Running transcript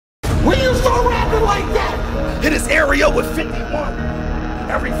Hit his area with 51.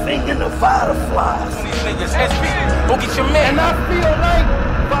 Everything in the Vada flies. Go get your man. And I feel like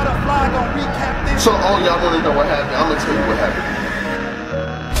Vada fly gonna recap this. So, oh, y'all wanna know what happened? I'm gonna tell you what happened.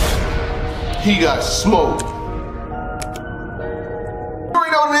 He got smoked. You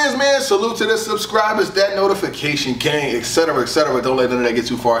already know what it is, man. Salute to the subscribers, that notification gang, etc., etc. Don't let none of that get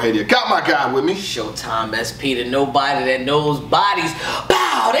too far ahead of you. Got my guy with me. Showtime SP to nobody that knows bodies.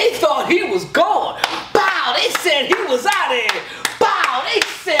 Bow, they thought he was gone. Bow, they said he was out of here. Bow, they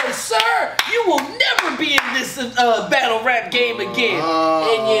said, sir, you will never be in this battle rap game again.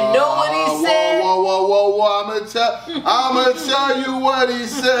 And you know what he said? Whoa. I'ma tell you what he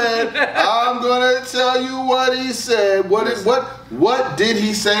said. I'm gonna tell you what he said. What did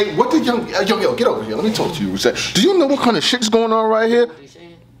he say? What did yo, get over here. Let me talk to you. Do you know what kind of shit's going on right here? What he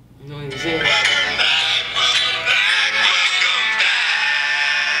saying? You know what he said?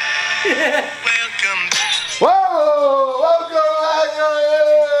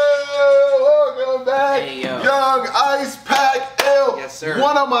 Welcome back, hey, Young Ice Pack L. Yes, sir.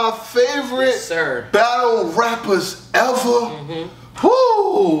 One of my favorite battle rappers ever.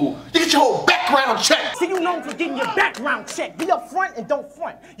 Woo! You get your whole background checked. See, you known for getting your background checked. Be up front and don't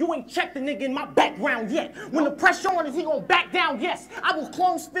front. You ain't checked the nigga in my background yet. When the pressure on, is he gonna back down? Yes. I will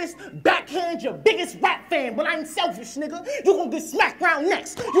close fist, backhand your biggest rap fan, but I ain't selfish, nigga. You gonna get smacked round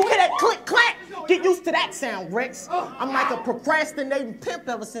next. You hear that click clack? Get used to that sound, Rex. I'm like a procrastinating pimp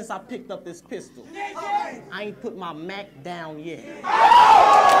ever since I picked up this pistol. I ain't put my Mac down yet.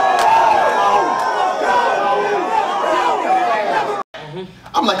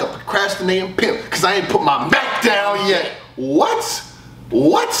 I'm like a procrastinating pimp because I ain't put my Mac down yet. What?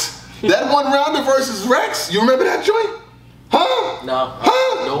 That one rounder versus Rex? You remember that joint? Huh? No.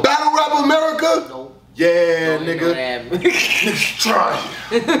 Huh? Nope. Battle Rap America? Nope. Yeah, nigga. Niggas try.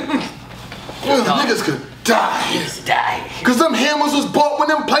 Niggas could die. Niggas die. Cause them hammers was bought when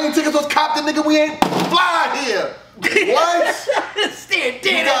them plane tickets was copped, the nigga we ain't fly here. What? Stay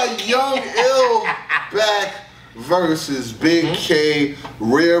You got Young Ill back versus Big K.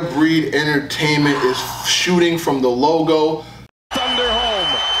 Rare Breed Entertainment is shooting from the logo. Thunder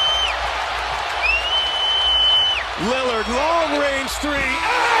home. Lillard, long range three,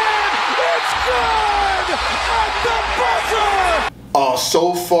 and it's good at the buzzer.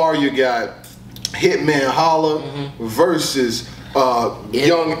 So far you got Hitman Holla versus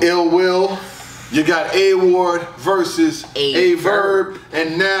Young Ill Will. You got A-Ward versus A-Verb,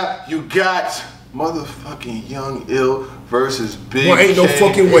 and now you got motherfucking Young Ill versus Big K. Boy, ain't no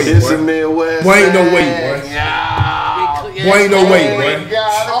fucking way, It's boy. a Midwest. Boy, ain't no way, boy. Boy, ain't no way, boy.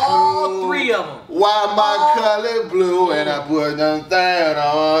 All three of them. Why my color blue and I put them down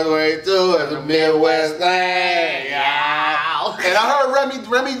all the way to the Midwest thing. And I heard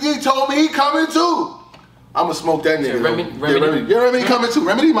Remy D told me he coming too. I'ma smoke that nigga. Remy coming too.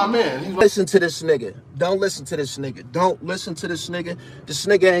 Remy D my man. Listen to this nigga. Don't listen to this nigga. Don't listen to this nigga. This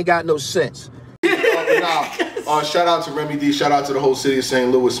nigga ain't got no sense. Shout out to Remy D. Shout out to the whole city of St.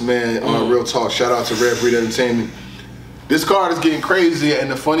 Louis, man. Real talk. Shout out to Rare Breed Entertainment. This card is getting crazy,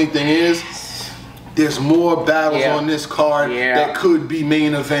 and the funny thing is, there's more battles on this card that could be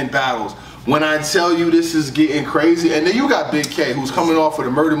main event battles. When I tell you this is getting crazy, and then you got Big K, who's coming off of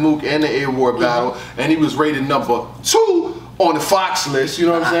the Murder Mook and the A-Ward battle, and he was rated #2 on the Fox list. You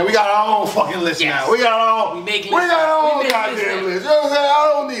know what I'm saying? We got our own fucking list now. We got our own. We got our own goddamn list. You know what I'm saying?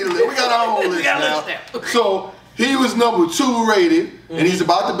 I don't need a list. We got our own list now. So he was #2 rated, and he's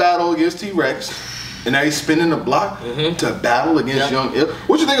about to battle against T-Rex. And now he's spinning the block to battle against Young Ill.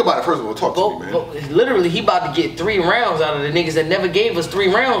 What you think about it? First of all, talk to me, man. Literally, he about to get 3 rounds out of the niggas that never gave us 3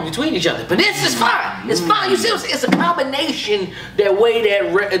 rounds between each other. But this is fine. It's fine. You see, it's a combination that way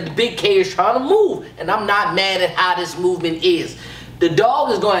that Big K is trying to move. And I'm not mad at how this movement is. The dog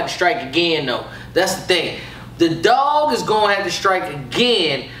is going to have to strike again, though. That's the thing. The dog is going to have to strike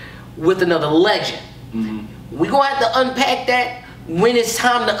again with another legend. We're going to have to unpack that when it's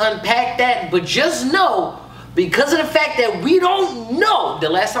time to unpack that, but just know, because of the fact that we don't know, the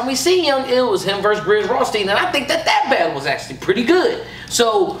last time we seen Young Ill was him versus Grizz Rothstein, and I think that battle was actually pretty good.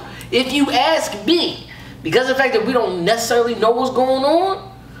 So, if you ask me, because of the fact that we don't necessarily know what's going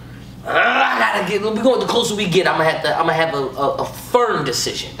on, we're going, the closer we get, I'm gonna have a firm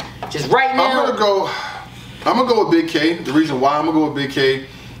decision. Just right now, I'm gonna go with Big K. The reason why I'm gonna go with Big K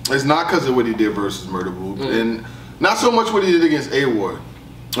is not because of what he did versus Murder Mook, and not so much what he did against A-Ward.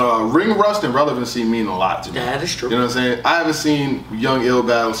 Ring rust and relevancy mean a lot to me. That is true. You know what I'm saying? I haven't seen Young Ill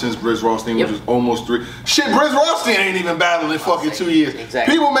battle since Grizz Rothstein, which was almost 3. Shit, Grizz Rothstein ain't even battling in fucking 2 years.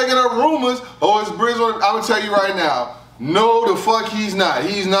 Exactly. People making up rumors. Oh, it's Grizz. I'm gonna tell you right now. No, the fuck he's not.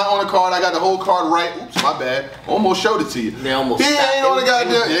 He's not on the card. I got the whole card right. Oops. My bad. Almost showed it to you. They almost he ain't on the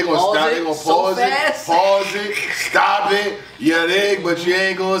goddamn. They gonna stop. They gonna pause it. Pause it. Stop it. Yeah, but you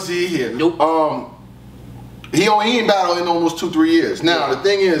ain't gonna see it here. Nope. He ain't battled in almost 2-3 years. Now the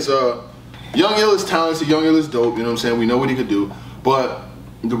thing is, Young Ill is talented. Young Ill is dope. You know what I'm saying? We know what he could do. But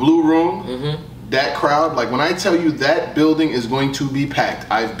the Blue Room, that crowd, like when I tell you that building is going to be packed,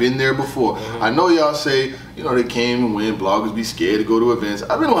 I've been there before. I know y'all say, you know, they came and went, bloggers be scared to go to events.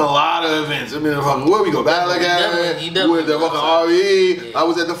 I've been to a lot of events. I've been to fucking, where we go? Battle Academy, with the fucking RE. I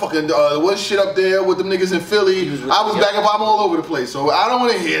was at the fucking, what shit up there with them niggas in Philly. I was back and forth all over the place. So I don't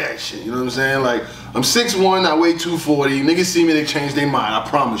want to hear that shit, you know what I'm saying? Like, I'm 6'1", I weigh 240. Niggas see me, they change their mind, I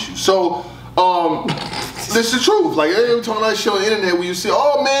promise you. So, this is the truth. Like, they were talking about shit on the internet where you say,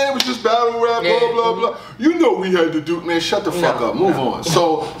 oh man, it was just battle rap, blah, blah, blah. You know we had to do, man, shut the fuck up, move on.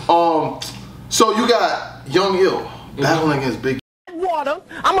 So, so you got Young Ill battling against Bigg. Water,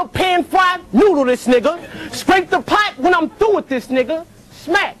 I'm a pan-fried noodle this nigga. Scrape the pot when I'm through with this nigga.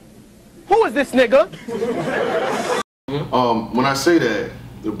 Smack. Who is this nigga? When I say that,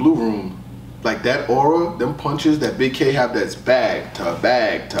 the Blue Room, like that aura, them punches that Big K have, that's bag to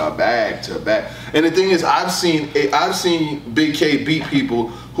bag to bag to bag. And the thing is, I've seen Big K beat people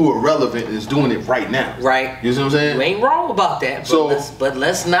who are relevant and is doing it right now. Right. You see what I'm saying? You ain't wrong about that. But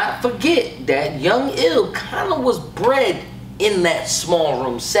let's not forget that Young Ill kind of was bred in that small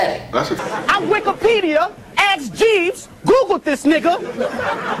room setting. That's a I Wikipedia, asked Jeeves, Googled this nigga.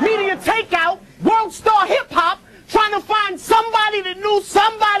 Media takeout, world star hip hop. Trying to find somebody that knew of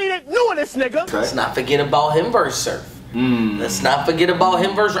this nigga. Let's not forget about him versus Surf. Let's not forget about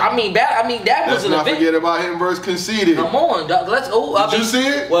him versus. I mean that was an event. Let's not forget about him versus Conceited. Come on, dog. Did you see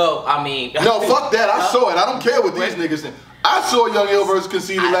it? Well, I mean. No, fuck that. I saw it. I don't care what these niggas think. I saw Young Ill versus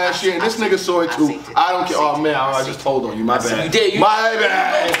Conceited last year, and this nigga saw it too. I don't care. Oh man, I just told on you. My bad. You did. My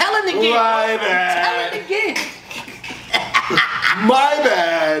bad. Tell it again. My bad. Tell it again. My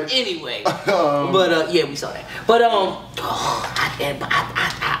bad. Anyway, but yeah, we saw that. But I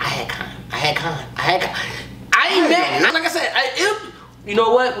had Con. I ain't mad. Like I said, you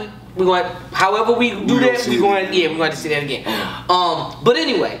know what? We going, however we do that, we're going to see that again. But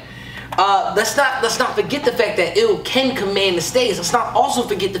anyway, let's not forget the fact that Ill can command the stage. Let's not also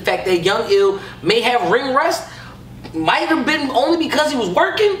forget the fact that Young Ill may have ring rust. Might have been only because he was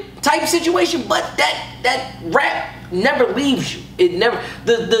working type situation, but that rap never leaves you. It never,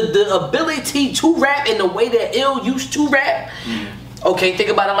 the ability to rap in the way that Ill used to rap. Okay, think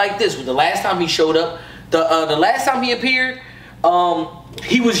about it like this: when the last time he showed up, the last time he appeared,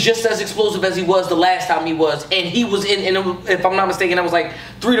 he was just as explosive as he was the last time he was, and he was in if I'm not mistaken, that was like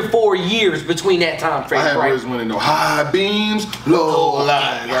 3 to 4 years between that time frame. I had words when no high beams, low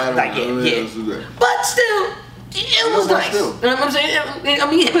lines. But still. It was nice. You know what I'm saying? I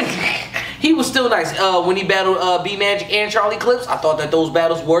mean, he was still nice. When he battled B Magic and Charlie Clips, I thought that those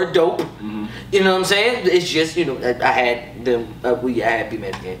battles were dope. You know what I'm saying? It's just, you know, I had them. I had B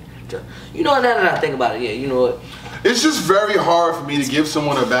Magic and Charlie. You know, now that I think about it, yeah, you know what? It's just very hard for me to give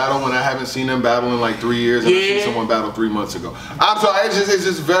someone a battle when I haven't seen them battle in like 3 years and I see someone battle 3 months ago. I'm sorry, it's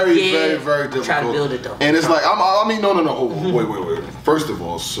just very difficult. Try to build it though. And it's like, I mean, no. Wait. First of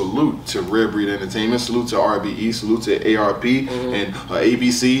all, salute to Rare Breed Entertainment, salute to RBE, salute to ARP and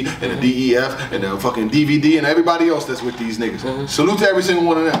ABC and the DEF and the fucking DVD and everybody else that's with these niggas. Salute to every single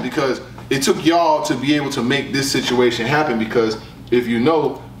one of them, because it took y'all to be able to make this situation happen, because if you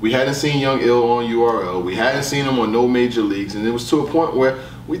know, we hadn't seen Young Ill on URL. We hadn't seen him on no major leagues. And it was to a point where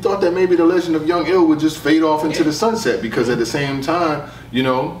we thought that maybe the legend of Young Ill would just fade off into the sunset, because at the same time, you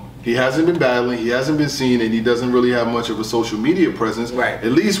know, he hasn't been battling, he hasn't been seen, and he doesn't really have much of a social media presence. Right.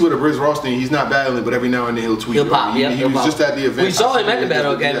 At least with a Briz Rothstein, he's not battling, but every now and then he'll tweet. He'll pop, he was just at the event. We saw him at the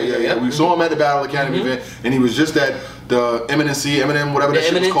Battle Academy. Yeah. We saw him at the Battle Academy event, and he was just at the Eminem, whatever that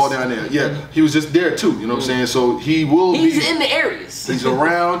shit was called down there. Yeah, he was just there too, you know what I'm saying? So he will He's in the areas. He's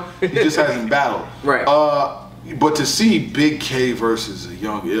around, he just hasn't battled. Right. But to see Big K versus a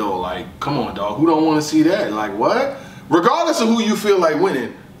Young Ill, like, come on, dog, who don't want to see that? Like, what? Regardless of who you feel like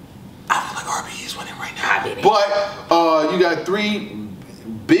winning, I feel like RBE is winning right now. But you got 3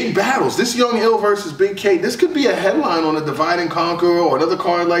 big battles. This Young Ill versus Big K, this could be a headline on a Divide and Conquer or another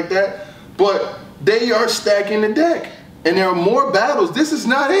card like that. But they are stacking the deck. And there are more battles. This is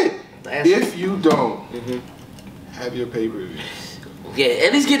not it. If you don't have your pay-per-view. Yeah,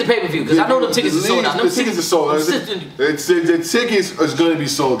 at least get the pay-per-view, because I know the tickets are sold out. The tickets are sold out. The tickets is going to be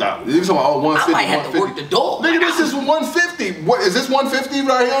sold out. You're talking about 150. I might have to work the door. Nigga, this is 150. What is this 150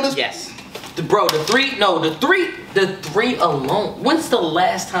 right here on this? Yes. Bro, the three alone. When's the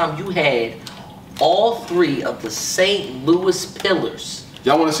last time you had all 3 of the St. Louis Pillars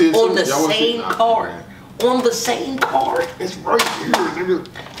y'all want to see it on the same card? on the same card. It's right here, nigga.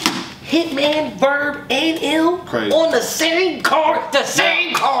 Hitman, Verb, and Ill Crazy. on the same card. The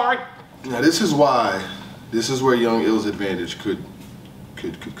same card. Now this is why. This is where Young Ill's advantage could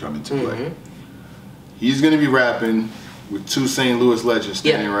come into play. He's gonna be rapping with two St. Louis legends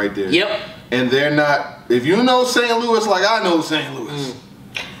standing right there. Yep. And they're not. If you know St. Louis like I know St. Louis,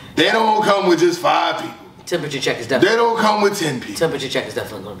 they don't come with just 5 people. Temperature check is definitely. They don't come with 10 people. Temperature check is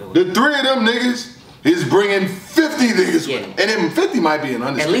definitely gonna do it. The 3 of them niggas is bringing 50 niggas with them. And then 50 might be an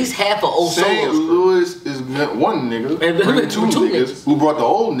understatement. At least half of old St. Solos. Louis is one nigga, bringing two niggas, who brought the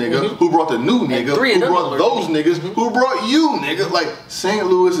old nigga, who brought the new nigga, who brought those niggas, who brought you nigga. Like, St.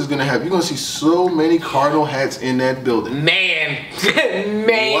 Louis is gonna have, you're gonna see so many Cardinal hats in that building. Man.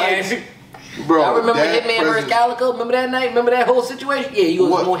 Man. What? Bro, I remember Hitman versus Calico. Remember that night? Remember that whole situation? Yeah, you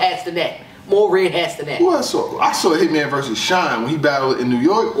was more hats than that. More red hats than that. Who I saw Hitman versus Shine when he battled in New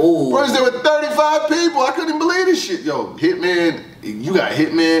York. Bro, there were 35 people. I couldn't believe this shit. Yo, Hitman, you got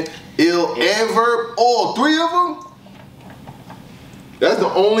Hitman, Ill, and Verb, all 3 of them. That's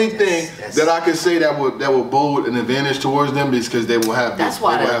the only thing that I can say that would bode an advantage towards them, because they will have. That's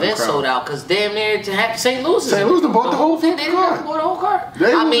why the event sold out, because damn near to have St. Louis. St. Louis bought the whole thing. They bought the whole card.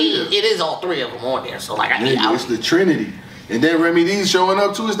 I mean, it is all 3 of them on there. So like, it's the Trinity. And then Remy D's showing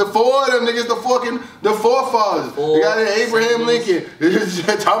up too. It's the 4 of them niggas, the forefathers. They got Abraham Lincoln,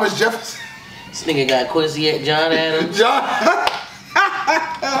 Thomas Jefferson. This nigga got Quincy, John Adams.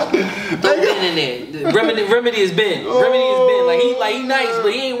 Ben in there. Remedy is Ben. Remedy is Ben. Like he nice,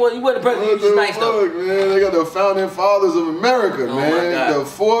 but he wasn't president. He was nice though. Man, they got the founding fathers of America, man. The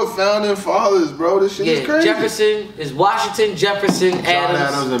 4 founding fathers, bro. This shit is crazy. Jefferson is Washington, Jefferson,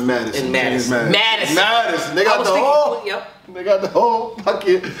 Adams, and Madison. Madison. They got the whole. They got the whole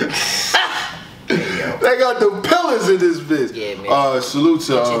fucking. They got the pillars in this bitch. Yeah, man. Salute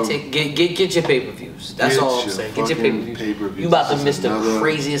to get your pay-per-views. That's all I'm saying. Get your pay-per-views. You about to miss the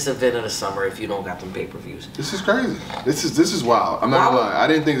craziest event of the summer if you don't got them pay-per-views. This is crazy. This is wild. I'm not gonna lie. I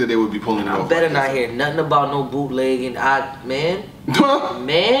didn't think that they would be pulling it off. I better not hear nothing about no bootlegging. Man,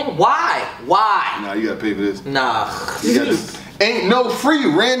 why? Nah, you gotta pay for this. Nah. You gotta, ain't no free,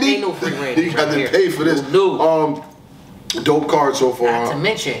 Randy. Ain't no free, Randy. You got to pay for this. No. Dope card so far. Not to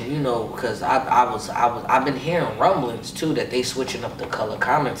mention, because I've been hearing rumblings too that they switching up the color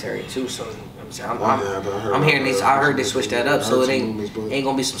commentary too. So I'm hearing this. I heard they switched that up, so it ain't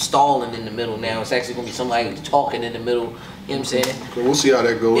gonna be some stalling in the middle now. It's actually gonna be somebody talking in the middle. You know what I'm saying? Okay, we'll see how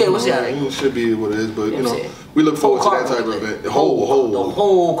that goes. Yeah, we'll see how that goes. It should be what it is, but we look forward to that type of event. The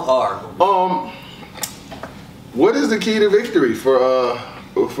whole card. What is the key to victory for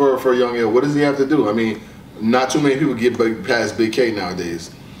Young Ill? What does he have to do? I mean, not too many people get past Big K nowadays.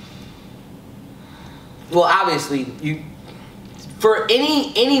 Well, obviously, for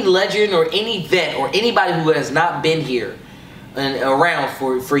any legend or any vet or anybody who has not been here and around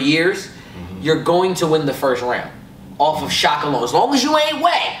for years, you're going to win the first round off of shock alone. As long as you ain't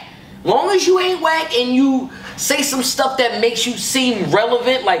whack. And you say some stuff that makes you seem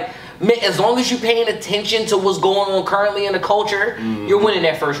relevant, like as long as you're paying attention to what's going on currently in the culture, you're winning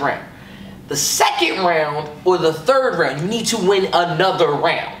that first round. The second round or the third round, you need to win another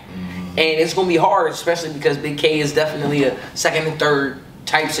round. And it's going to be hard, especially because Big K is definitely a second and third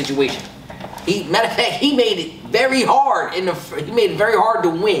type situation. Matter of fact, he made it very hard. He made it very hard to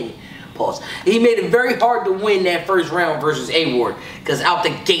win. Pause. He made it very hard to win that first round versus A-Ward. Because out the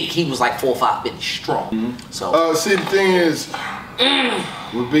gate, he was like 4 or 5 minutes strong. So see, the thing is,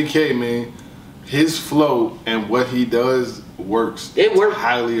 with Big K, man, his flow and what he does works. It works.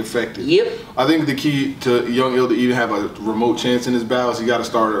 Highly effective. Yep. I think the key to Young Ill to even have a remote chance in his battles, he got to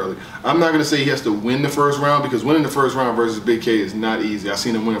start early. I'm not going to say he has to win the first round, because winning the first round versus Big K is not easy. I've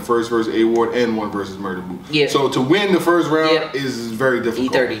seen him win the first versus A-Ward and one versus Murder Boo. Yeah. So to win the first round is very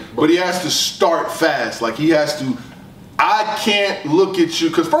difficult. E30. But he has to start fast. Like, he has to. I can't look at you,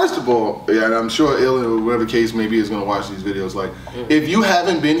 because first of all, and I'm sure Ill, or whatever case maybe, is going to watch these videos. Like, if you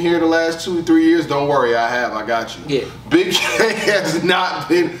haven't been here the last 2 or 3 years, don't worry, I got you. Yeah. Big K has not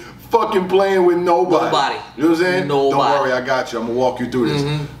been fucking playing with nobody. You know what I'm saying? Nobody. Don't worry, I got you. I'm going to walk you through this.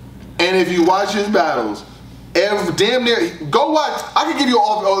 And if you watch his battles, damn near, go watch. I can give you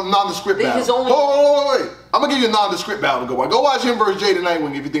a nondescript battle. Wait. I'm going to give you a nondescript battle to go watch. Go watch him versus Jada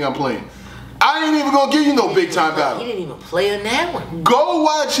Nightwing if you think I'm playing. I ain't even gonna give you no big time battle. He didn't even play in that one. Go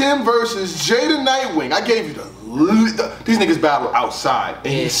watch him versus Jada Nightwing. I gave you these niggas battle outside,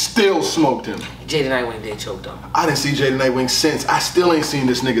 and he still smoked him. Jada Nightwing did choke though. I didn't see Jada Nightwing since. I still ain't seen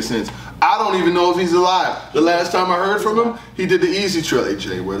this nigga since. I don't even know if he's alive. The last time I heard from him, he did the easy trail. Hey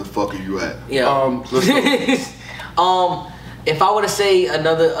Jay, where the fuck are you at? Yeah. Let's go. If I were to say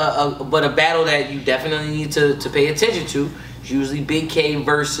another, but a battle that you definitely need to pay attention to, is usually Big K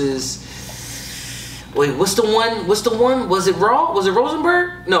versus. Wait, what's the one? Was it Raw? Was it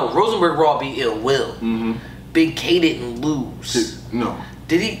Rosenberg? No, Rosenberg Raw beat Ill Will. Mm-hmm. Big K didn't lose. No.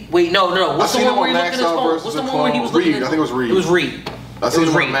 Did he? Wait, no. What's the one where he looked at his phone? What's the one where he was looking at? I think it was Reed. It was Reed. I seen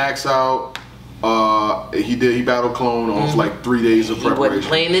him on Maxout. He battled Clone on like 3 days of preparation. He wasn't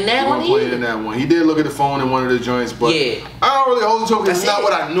playing in that one. He did look at the phone in one of the joints, but I don't really hold it to him because it's not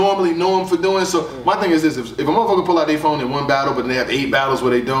what I normally know him for doing. So my thing is this: if a motherfucker pull out their phone in one battle, but then they have 8 battles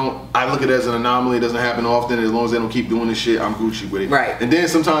where they don't, I look at it as an anomaly. It doesn't happen often. As long as they don't keep doing this shit, I'm Gucci with it. Right. And then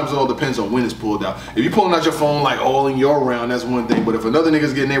sometimes it all depends on when it's pulled out. If you're pulling out your phone like all in your round, that's one thing. But if another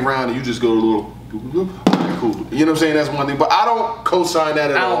nigga's getting their round and you just go a little. Cool. You know what I'm saying? That's one thing. But I don't co-sign that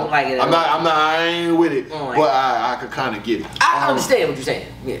at all. I don't like it at all. I ain't with it. But I could kind of get it. I understand what you're saying.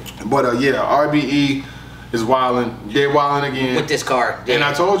 Yeah. But RBE is wilding. They're wilding again. With this card. And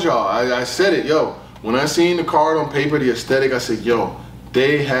I told y'all, I said it, yo. When I seen the card on paper, the aesthetic, I said, yo,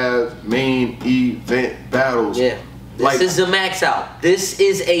 they have main event battles. Yeah. This is a max out. This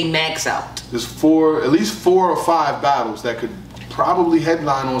is a max out. There's at least 4 or 5 battles that could probably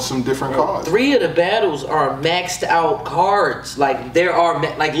headline on some different cards. 3 of the battles are maxed out cards. Like there are,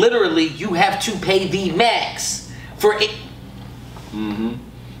 like literally, you have to pay the max for it. Mm-hmm.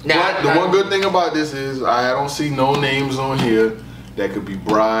 Now, the one good thing about this is I don't see no names on here that could be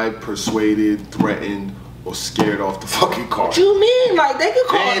bribed, persuaded, threatened, or scared off the fucking card. What you mean? Like they could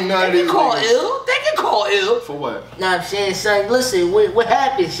call, They can call ill. For what? Nah, I'm saying, son. Listen, what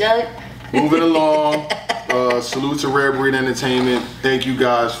happened, son? Moving along. Salute to Rare Breed Entertainment. Thank you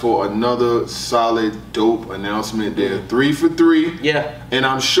guys for another solid, dope announcement. They're 3 for 3. Yeah. And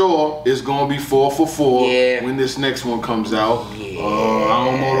I'm sure it's gonna be 4 for 4 Yeah. when this next one comes out. Yeah. I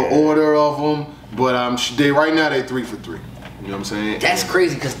don't know the order of them, but right now they're 3 for 3. You know what I'm saying? That's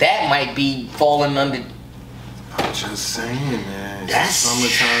crazy because that might be falling under. I'm just saying, man. It's a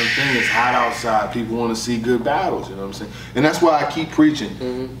summertime thing. It's hot outside. People want to see good battles. You know what I'm saying? And that's why I keep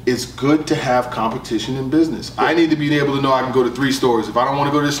preaching. It's good to have competition in business. I need to be able to know I can go to 3 stores. If I don't want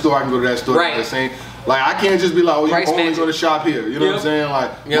to go to this store, I can go to that store. Right. You know what I'm saying? Like, I can't just be like, oh, you only go to shop here. You know what I'm saying?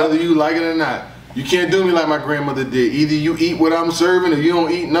 Like, whether you like it or not. You can't do me like my grandmother did. Either you eat what I'm serving or you don't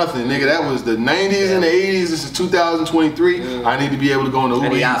eat nothing. Nigga, that was the 90s and the 80s. This is 2023. I need to be able to go on the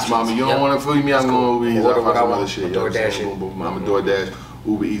Uber Eats, mama. You don't want to feed me, I'm going to Uber Eats. I'll find some other shit. I'm a DoorDash.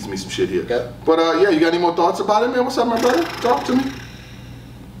 Uber Eats me some shit here. But yeah, you got any more thoughts about it, man? What's up, my brother? Talk to me.